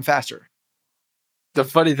heap even faster. the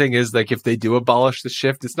funny thing is, like, if they do abolish the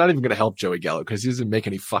shift, it's not even going to help Joey Gallo because he doesn't make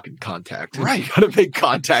any fucking contact. Right. You got to make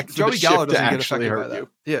contact for Joey the Gallo shift to doesn't get actually affected by hurt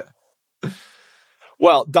that. you. Yeah.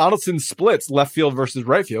 Well, Donaldson splits left field versus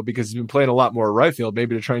right field because he's been playing a lot more right field,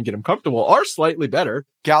 maybe to try and get him comfortable, are slightly better.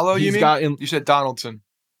 Gallo, He's you mean? got in- You said Donaldson.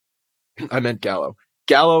 I meant Gallo.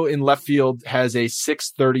 Gallo in left field has a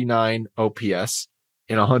 639 OPS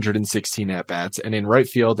in 116 at-bats, and in right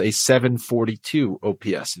field, a 742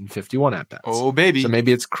 OPS in 51 at-bats. Oh, baby. So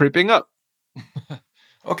maybe it's creeping up.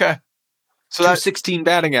 Okay. So that's 216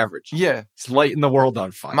 batting average. yeah. He's lighting the world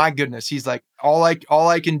on fire. My goodness, he's like all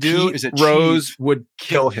I can do Pete is achieve. Rose would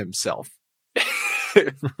kill himself.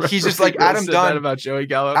 He's just like Pete Rose Adam said Dunn. that about Joey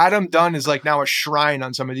Gallo. Adam Dunn is like now a shrine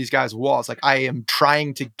on some of these guys' walls. Like I am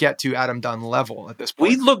trying to get to Adam Dunn level at this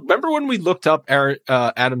point. Remember when we looked up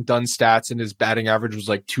Adam Dunn's stats and his batting average was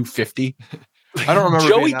like 250? I don't remember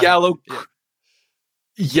Joey being that Gallo. high.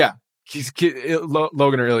 Yeah.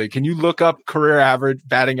 Logan or Ilya, can you look up career average,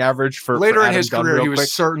 batting average for Later for in Adam his Dunn career, real he was quick?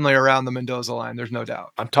 certainly around the Mendoza line. There's no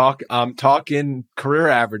doubt. I'm talking career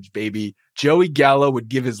average, baby. Joey Gallo would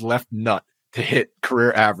give his left nut to hit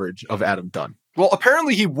career average of Adam Dunn. Well,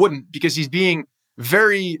 apparently he wouldn't, because he's being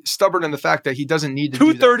very stubborn in the fact that he doesn't need to do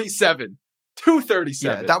that. 237.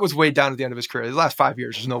 237. Yeah, that was way down at the end of his career. The last 5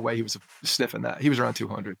 years, there's no way he was sniffing that. He was around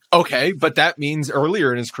 200. Okay, but that means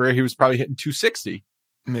earlier in his career he was probably hitting 260.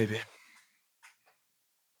 Maybe.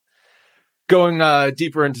 Going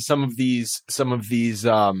deeper into some of these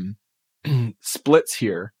splits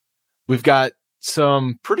here, we've got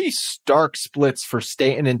some pretty stark splits for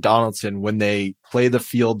Stanton and Donaldson when they play the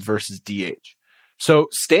field versus DH. So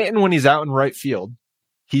Stanton, when he's out in right field,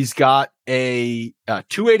 he's got a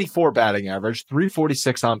 284 batting average,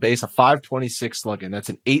 346 on base, a 526 slugging. That's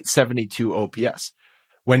an 872 OPS.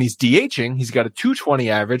 When he's DHing, he's got a 220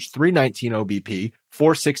 average, 319 OBP,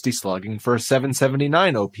 460 slugging for a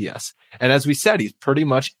 779 OPS. And as we said, he's pretty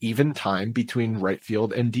much even time between right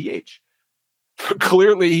field and DH.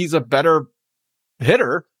 Clearly, he's a better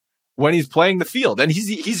hitter when he's playing the field. And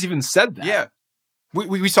he's even said that. Yeah.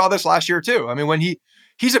 We saw this last year too. I mean, when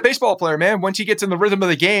he's a baseball player, man. Once he gets in the rhythm of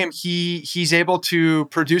the game, he's able to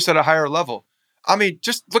produce at a higher level. I mean,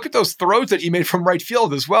 just look at those throws that he made from right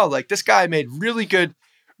field as well. Like this guy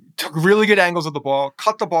took really good angles of the ball,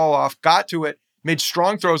 cut the ball off, got to it, made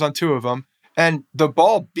strong throws on two of them, and the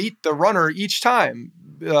ball beat the runner each time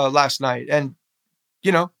last night. And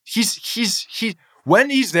you know, he when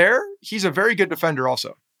he's there, he's a very good defender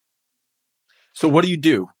also. So what do you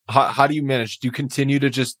do? How do you manage? Do you continue to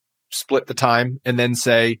just split the time and then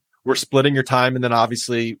say, we're splitting your time, and then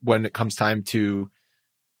obviously when it comes time to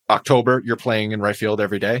October, you're playing in right field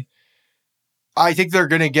every day? I think they're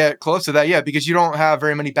going to get close to that, yeah, because you don't have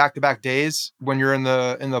very many back-to-back days when you're in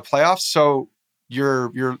the playoffs. So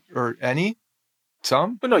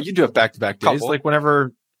some, But no, you do have back-to-back days. Couple. Like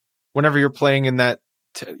whenever you're playing in that,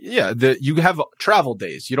 you have travel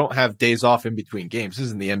days. You don't have days off in between games. This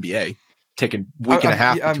isn't the NBA. Taking week and a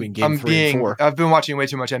half between game 3 and 4. I've been watching way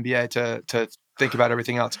too much NBA to think about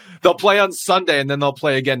everything else. They'll play on Sunday and then they'll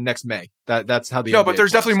play again next May. That's how the No, NBA but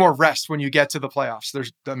there's plays. definitely more rest when you get to the playoffs.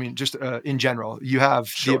 Just in general, you have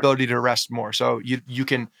Sure. the ability to rest more. So you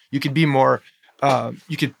can be more.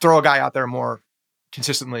 You could throw a guy out there more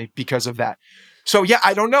consistently because of that. So yeah,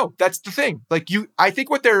 I don't know. That's the thing. Like I think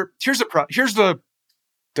here's the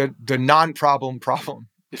non-problem,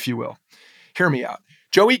 if you will. Hear me out.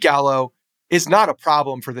 Joey Gallo is not a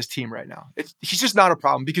problem for this team right now. He's just not a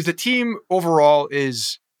problem because the team overall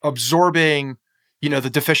is absorbing, the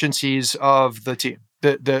deficiencies of the team.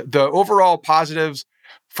 The overall positives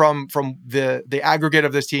from the aggregate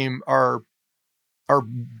of this team are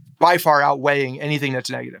by far outweighing anything that's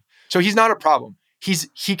negative. So he's not a problem.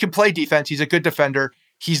 He can play defense. He's a good defender.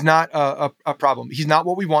 He's not a problem. He's not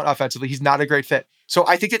what we want offensively. He's not a great fit. So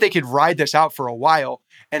I think that they could ride this out for a while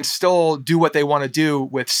and still do what they want to do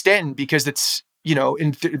with Stanton, because it's,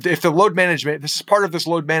 if the load management, this is part of this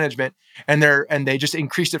load management, and they just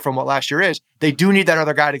increased it from what last year is, they do need that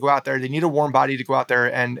other guy to go out there. They need a warm body to go out there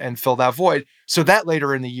and fill that void, so that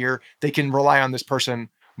later in the year, they can rely on this person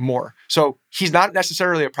more. So he's not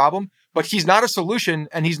necessarily a problem, but he's not a solution,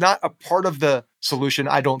 and he's not a part of the solution,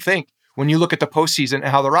 I don't think, when you look at the postseason and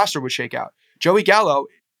how the roster would shake out. Joey Gallo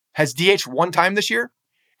has DH one time this year.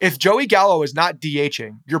 If Joey Gallo is not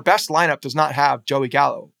DHing, your best lineup does not have Joey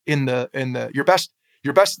Gallo in your best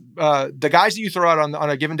the guys that you throw out on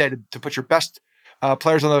a given day to put your best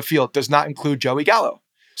players on the field does not include Joey Gallo.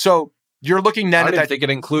 So You're looking then I at don't that. think it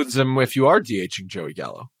includes him if you are DHing Joey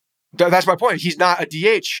Gallo. That's my point. He's not a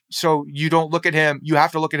DH, so you don't look at him. You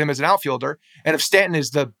have to look at him as an outfielder. And if Stanton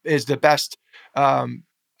is the best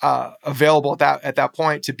available at that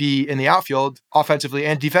point to be in the outfield, offensively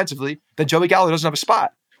and defensively, then Joey Gallo doesn't have a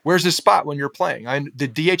spot. Where's his spot when you're playing? The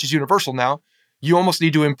DH is universal now. You almost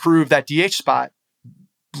need to improve that DH spot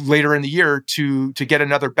later in the year to get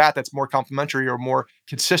another bat that's more complementary or more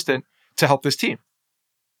consistent to help this team.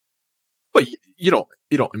 But you don't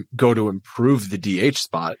go to improve the DH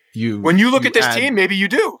spot. When you look at this team, maybe you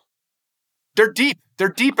do. They're deep. They're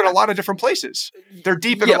deep in a lot of different places. They're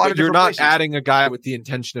deep in a lot of different places. You're not adding a guy with the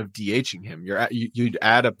intention of DHing him. You'd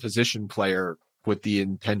add a position player with the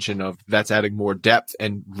intention of that's adding more depth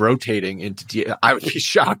and rotating into DH. I would be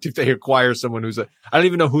shocked if they acquire someone I don't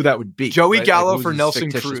even know who that would be. Joey Gallo for Nelson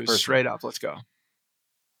Cruz. Person. Straight up. Let's go.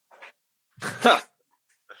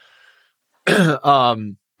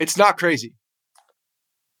 It's not crazy.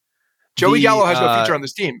 Joey Gallo has no future on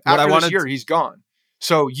this team. After this year, he's gone.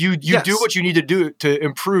 So you do what you need to do to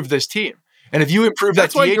improve this team. And if you improve that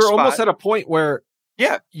DH spot, you're almost at a point where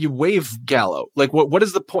you waive Gallo. Like what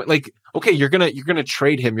is the point? Like, okay, you're gonna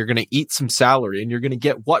trade him, you're gonna eat some salary, and you're gonna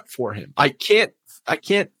get what for him? I can't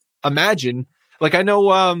imagine. Like I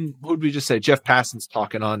know who did we just say? Jeff Passan's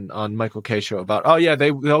talking on Michael K show about, oh yeah,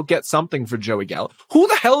 they'll get something for Joey Gallo. Who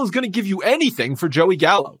the hell is gonna give you anything for Joey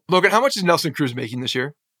Gallo? Logan, how much is Nelson Cruz making this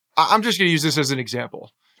year? I'm just gonna use this as an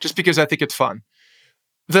example, just because I think it's fun.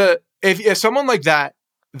 If someone like that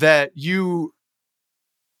you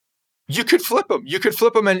could flip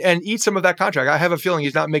him, and eat some of that contract. I have a feeling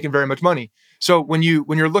he's not making very much money. So when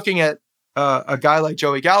you're looking at a guy like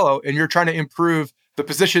Joey Gallo and you're trying to improve the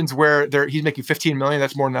positions where he's making $15 million,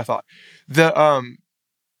 that's more than I thought. Then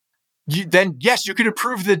yes, you could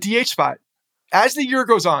improve the DH spot. As the year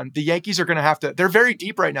goes on, the Yankees are going to have to. They're very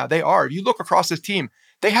deep right now. They are. You look across this team,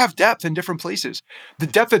 they have depth in different places. The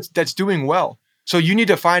depth that's doing well. So you need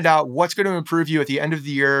to find out what's going to improve you at the end of the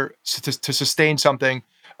year to sustain something,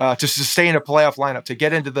 to sustain a playoff lineup, to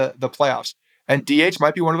get into the playoffs. And DH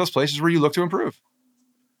might be one of those places where you look to improve.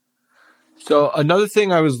 So another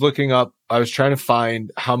thing I was looking up, I was trying to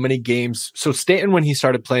find how many games. So Stanton, when he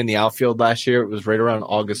started playing the outfield last year, it was right around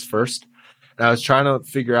August 1st. And I was trying to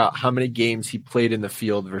figure out how many games he played in the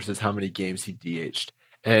field versus how many games he DH'd.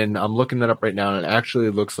 And I'm looking that up right now, and it actually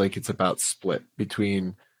looks like it's about split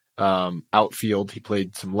between outfield. He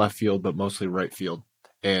played some left field, but mostly right field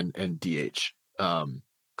and DH.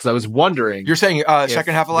 Because I was wondering. You're saying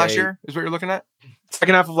second half of last year is what you're looking at?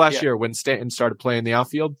 Second half of last year when Stanton started playing the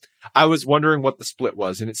outfield, I was wondering what the split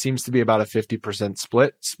was, and it seems to be about a 50%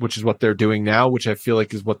 split, which is what they're doing now, which I feel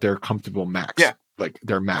like is what they're comfortable max. Yeah. Like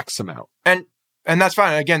their max amount. And that's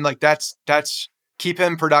fine. Again, like that's keep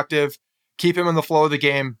him productive, keep him in the flow of the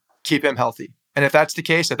game, keep him healthy. And if that's the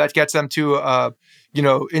case, if that gets them to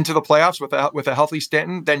into the playoffs with a healthy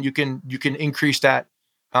Stanton, then you can increase that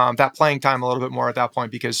playing time a little bit more at that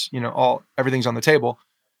point because everything's on the table.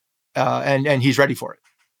 And he's ready for it.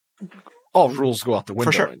 All rules go out the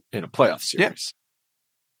window in a playoff series. Yeah.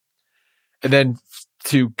 And then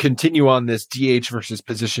to continue on this DH versus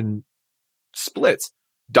position splits,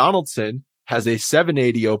 Donaldson has a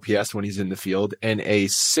 780 OPS when he's in the field and a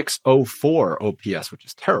 604 OPS, which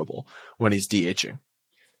is terrible when he's DHing.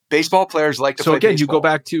 Baseball players like to play baseball. You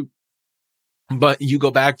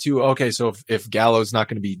go back to, okay, so if Gallo's not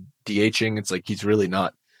going to be DHing, it's like he's really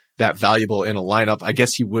not that valuable in a lineup. I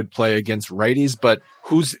guess he would play against righties, but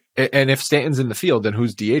and if Stanton's in the field, then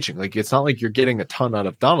who's DHing? Like, it's not like you're getting a ton out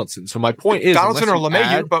of Donaldson. So my point is Donaldson or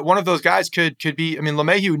LeMahieu, but one of those guys could be. I mean,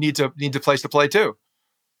 LeMahieu needs a place to play too.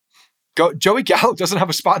 Joey Gallo doesn't have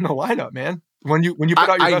a spot in the lineup, man. When you put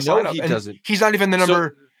out your best lineup, he doesn't. He's not even the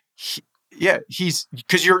number. He's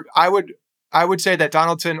because I would say that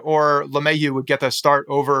Donaldson or LeMahieu would get the start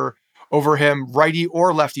over him, righty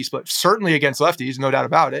or lefty split. Certainly against lefties, no doubt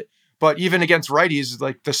about it. But even against righties,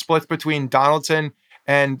 like the split between Donaldson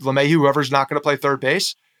and LeMahieu, whoever's not going to play third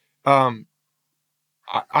base, I'm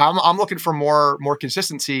looking for more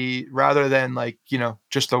consistency rather than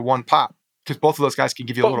just the one pop, because both of those guys can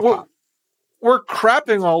give you a little pop. We're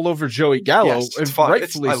crapping all over Joey Gallo, yes, and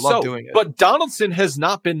rightfully I love doing it. But Donaldson has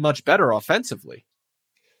not been much better offensively.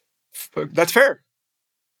 That's fair.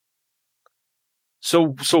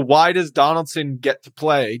 So why does Donaldson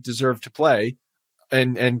deserve to play,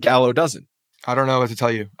 and Gallo doesn't? I don't know what to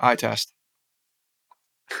tell you. Eye test.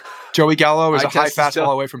 Joey Gallo is a high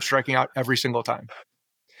fastball away from striking out every single time.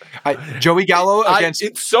 Joey Gallo against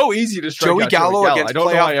it's so easy to strike Joey out Gallo Joey Gallo. against I don't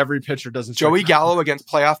playoff, know why every pitcher doesn't. Joey Gallo against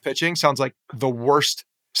playoff pitching sounds like the worst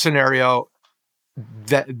scenario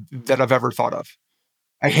that I've ever thought of.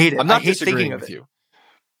 I hate it. I'm not I hate disagreeing thinking of with it. you.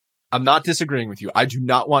 I'm not disagreeing with you. I do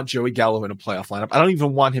not want Joey Gallo in a playoff lineup. I don't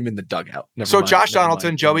even want him in the dugout. So Josh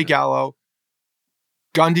Donaldson, Joey Gallo,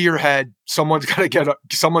 gun to your head. Someone's got to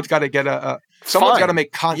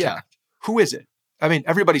make contact. Yeah. Who is it? I mean,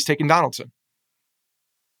 everybody's taking Donaldson.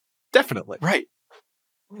 Definitely. Right.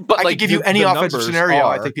 But I like, could give you any offensive scenario.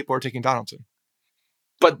 I think people are taking Donaldson.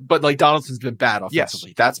 But like Donaldson's been bad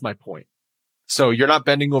offensively. Yes. That's my point. So you're not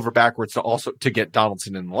bending over backwards to get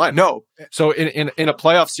Donaldson in the lineup. No. So in a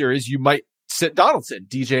playoff series, you might sit Donaldson,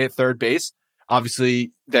 DJ at third base.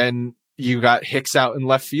 Obviously, then you got Hicks out in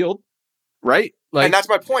left field, right? Like, and that's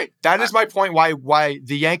my point. That is my point why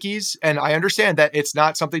the Yankees, and I understand that it's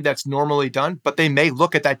not something that's normally done, but they may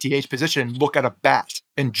look at that DH position and look at a bat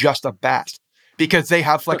and just a bat because they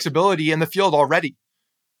have flexibility in the field already.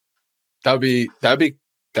 That'd be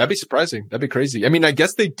surprising. That'd be crazy. I mean, I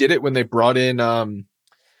guess they did it when they brought in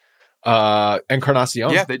Encarnacion.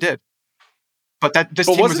 Yeah, they did. But this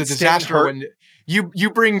team was a disaster when you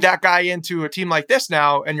bring that guy into a team like this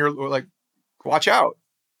now, and you're like, watch out.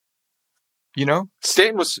 You know?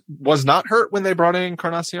 Stanton was not hurt when they brought in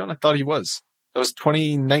Encarnacion. I thought he was. That was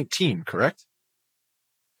 2019, correct?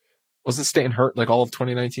 Wasn't Stanton hurt like all of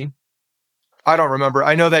 2019? I don't remember.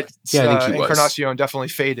 I know that I think he was. Encarnacion definitely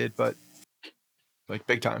faded, but like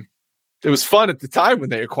big time. It was fun at the time when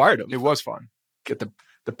they acquired him. It was fun. Get the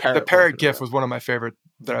parrot. The parrot gif was one of my favorite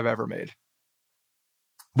that I've ever made.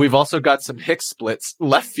 We've also got some Hicks splits.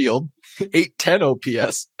 Left field, 810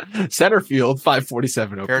 OPS. Center field,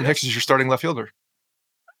 547 OPS. Aaron Hicks is your starting left fielder.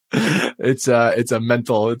 It's a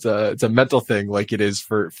mental thing, like it is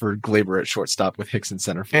for Glaber at shortstop with Hicks in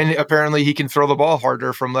center field. And apparently he can throw the ball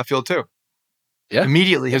harder from left field too. Yeah,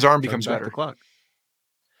 immediately his arm becomes better.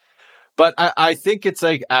 But I think it's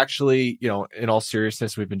like, actually, you know, in all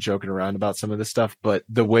seriousness, we've been joking around about some of this stuff, but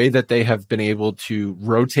the way that they have been able to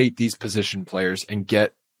rotate these position players and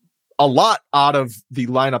get a lot out of the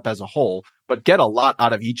lineup as a whole, but get a lot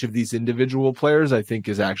out of each of these individual players, I think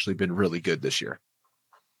has actually been really good this year.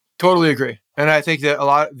 Totally agree. And I think that a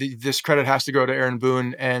lot this credit has to go to Aaron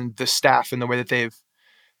Boone and the staff and the way that they've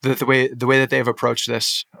the way that they've approached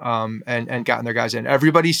this and gotten their guys in.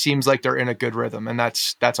 Everybody seems like they're in a good rhythm, and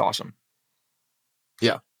that's awesome.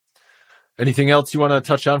 Yeah. Anything else you want to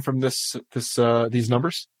touch on from these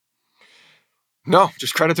numbers? No,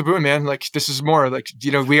 just credit to Boone, man. Like, this is more like,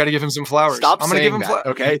 you know, we got to give him some flowers. I'm going to give him flowers.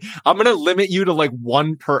 Okay. I'm going to limit you to like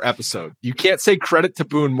one per episode. You can't say credit to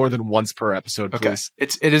Boone more than once per episode, please.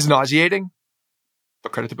 Okay. It is nauseating,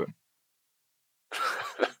 but credit to Boone.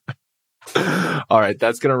 All right.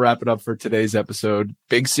 That's going to wrap it up for today's episode.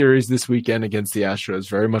 Big series this weekend against the Astros.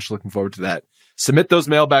 Very much looking forward to that. Submit those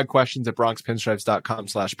mailbag questions at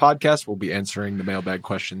bronxpinstripes.com/podcast. We'll be answering the mailbag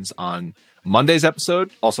questions on Monday's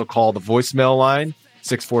episode. Also call the voicemail line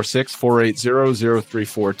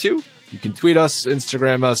 646-480-0342. You can tweet us,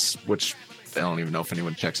 Instagram us, which I don't even know if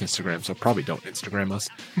anyone checks Instagram, so probably don't Instagram us.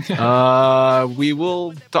 We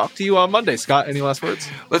will talk to you on Monday. Scott, any last words?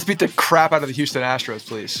 Let's beat the crap out of the Houston Astros,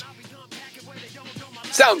 please.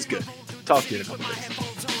 Sounds good. Talk to you in a couple days.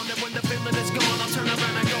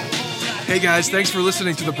 Hey guys, thanks for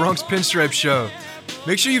listening to the Bronx Pinstripe Show.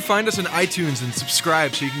 Make sure you find us on iTunes and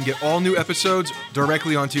subscribe so you can get all new episodes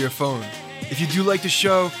directly onto your phone. If you do like the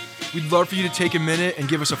show, we'd love for you to take a minute and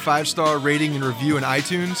give us a 5-star rating and review in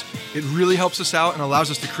iTunes. It really helps us out and allows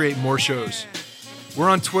us to create more shows. We're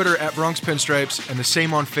on Twitter at Bronx Pinstripes and the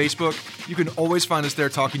same on Facebook. You can always find us there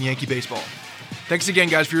talking Yankee baseball. Thanks again,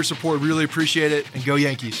 guys, for your support. Really appreciate it, and go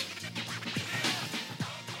Yankees.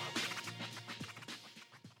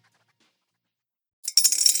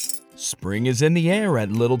 Spring is in the air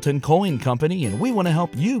at Littleton Coin Company, and we want to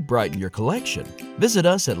help you brighten your collection. Visit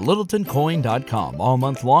us at littletoncoin.com all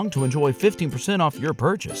month long to enjoy 15% off your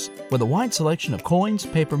purchase. With a wide selection of coins,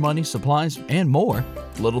 paper money, supplies, and more,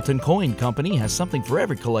 Littleton Coin Company has something for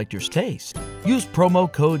every collector's taste. Use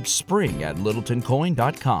promo code SPRING at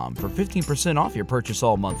littletoncoin.com for 15% off your purchase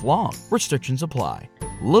all month long. Restrictions apply.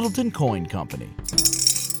 Littleton Coin Company.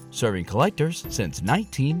 Serving collectors since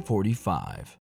 1945.